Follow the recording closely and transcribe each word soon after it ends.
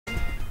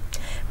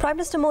Prime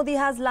Minister Modi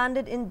has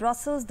landed in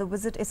Brussels. The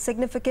visit is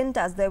significant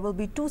as there will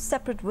be two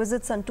separate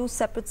visits and two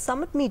separate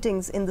summit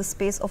meetings in the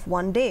space of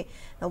one day.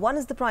 Now, one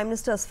is the Prime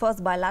Minister's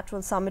first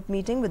bilateral summit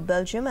meeting with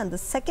Belgium, and the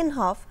second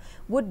half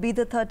would be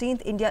the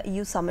 13th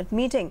India-EU summit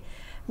meeting.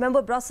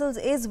 Remember, Brussels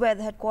is where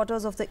the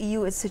headquarters of the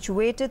EU is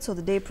situated, so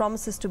the day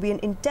promises to be an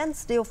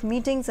intense day of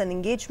meetings and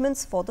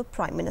engagements for the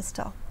Prime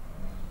Minister.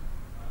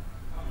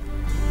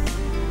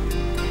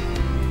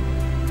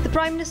 The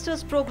Prime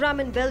Minister's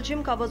programme in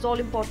Belgium covers all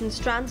important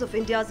strands of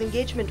India's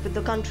engagement with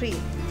the country,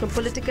 from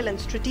political and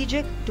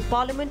strategic to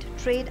parliament,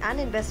 trade and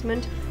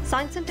investment,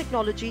 science and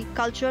technology,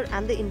 culture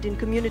and the Indian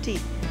community.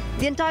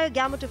 The entire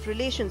gamut of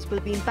relations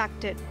will be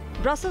impacted.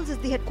 Brussels is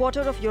the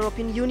headquarters of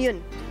European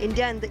Union.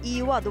 India and the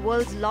EU are the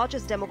world's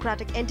largest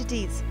democratic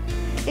entities.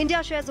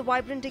 India shares a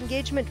vibrant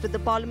engagement with the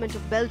Parliament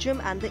of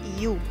Belgium and the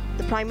EU.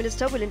 The Prime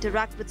Minister will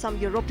interact with some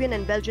European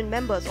and Belgian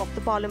members of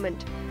the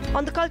Parliament.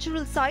 On the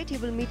cultural side, he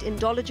will meet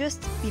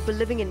Indologists, people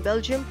living in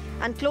Belgium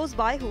and close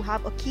by who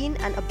have a keen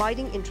and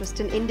abiding interest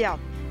in India.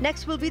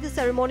 Next will be the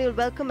ceremonial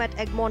welcome at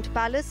Egmont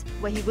Palace,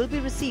 where he will be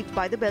received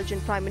by the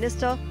Belgian Prime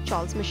Minister,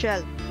 Charles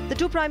Michel. The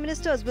two Prime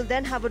Ministers will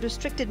then have a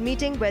restricted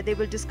meeting where they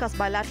will discuss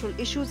bilateral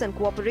issues and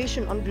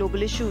cooperation on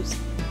global issues.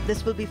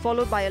 This will be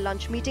followed by a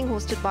lunch meeting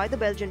hosted by the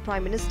Belgian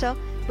Prime Minister,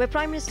 where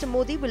Prime Minister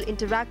Modi will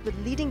interact with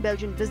leading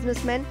Belgian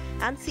businessmen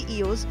and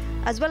CEOs,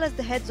 as well as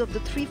the heads of the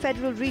three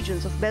federal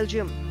regions of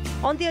Belgium.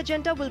 On the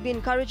agenda will be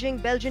encouraging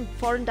Belgian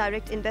foreign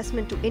direct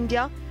investment to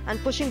India and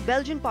pushing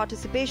Belgian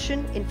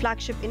participation in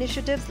flagship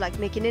initiatives like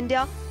Make in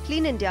India,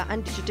 Clean India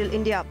and Digital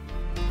India.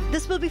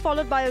 This will be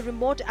followed by a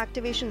remote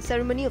activation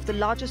ceremony of the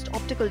largest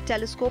optical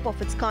telescope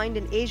of its kind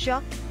in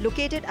Asia,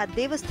 located at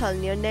Devasthal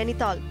near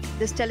Nainital.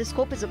 This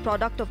telescope is a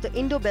product of the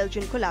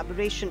Indo-Belgian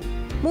collaboration.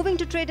 Moving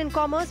to trade and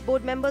commerce,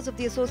 board members of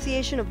the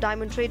Association of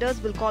Diamond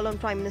Traders will call on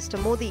Prime Minister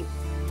Modi.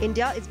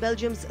 India is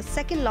Belgium's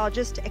second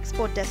largest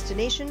export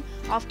destination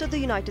after the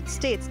United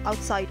States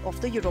outside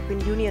of the European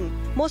Union.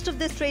 Most of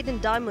this trade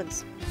in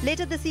diamonds.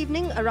 Later this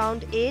evening,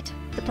 around 8,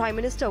 the Prime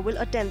Minister will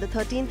attend the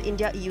 13th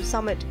India-EU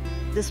summit.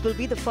 This will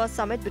be the first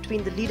summit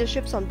between the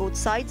leaderships on both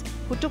sides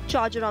who took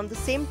charge around the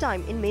same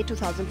time in May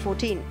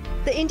 2014.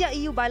 The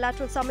India-EU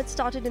bilateral summit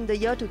started in the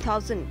year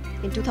 2000.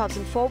 In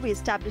 2004, we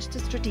established a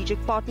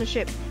strategic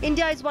partnership.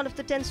 India is one of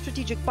the 10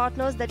 strategic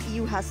partners that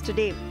EU has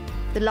today.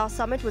 The last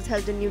summit was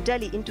held in New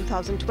Delhi in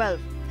 2012.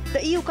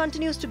 The EU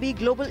continues to be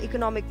global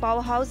economic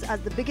powerhouse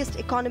as the biggest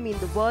economy in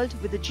the world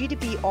with a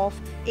GDP of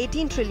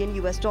 18 trillion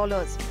US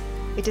dollars.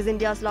 It is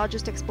India's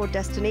largest export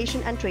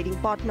destination and trading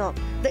partner.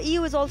 The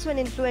EU is also an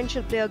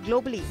influential player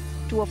globally.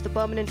 2 of the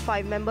permanent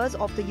 5 members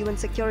of the UN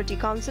Security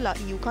Council are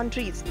EU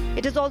countries.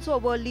 It is also a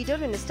world leader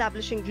in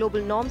establishing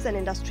global norms and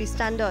industry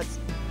standards.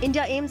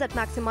 India aims at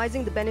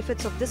maximizing the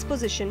benefits of this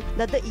position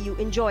that the EU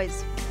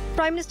enjoys.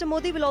 Prime Minister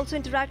Modi will also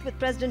interact with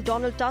President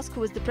Donald Tusk,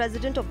 who is the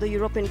President of the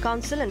European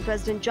Council, and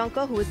President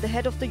Juncker, who is the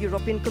head of the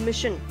European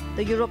Commission.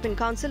 The European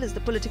Council is the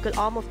political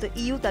arm of the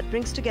EU that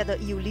brings together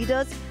EU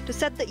leaders to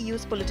set the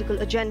EU's political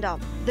agenda.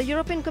 The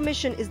European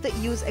Commission is the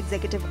EU's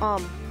executive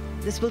arm.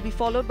 This will be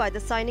followed by the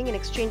signing and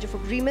exchange of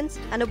agreements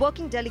and a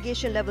working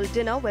delegation-level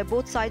dinner where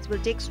both sides will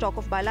take stock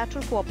of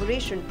bilateral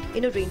cooperation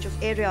in a range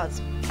of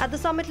areas. At the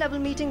summit-level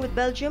meeting with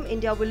Belgium,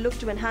 India will look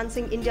to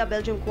enhancing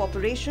India-Belgium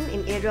cooperation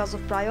in areas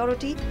of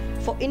priority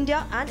for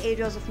India and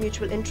areas of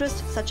mutual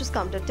interest such as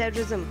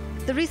counter-terrorism.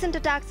 The recent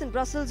attacks in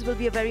Brussels will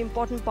be a very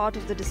important part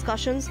of the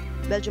discussions.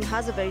 Belgium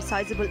has a very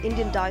sizable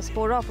Indian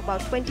diaspora of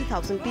about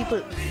 20,000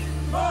 people.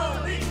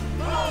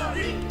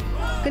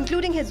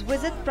 Concluding his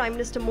visit, Prime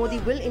Minister Modi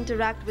will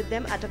interact with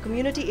them at a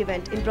community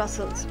event in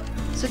Brussels.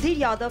 Sudhir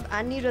Yadav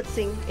and Neeraj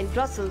Singh in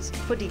Brussels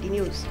for DD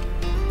News.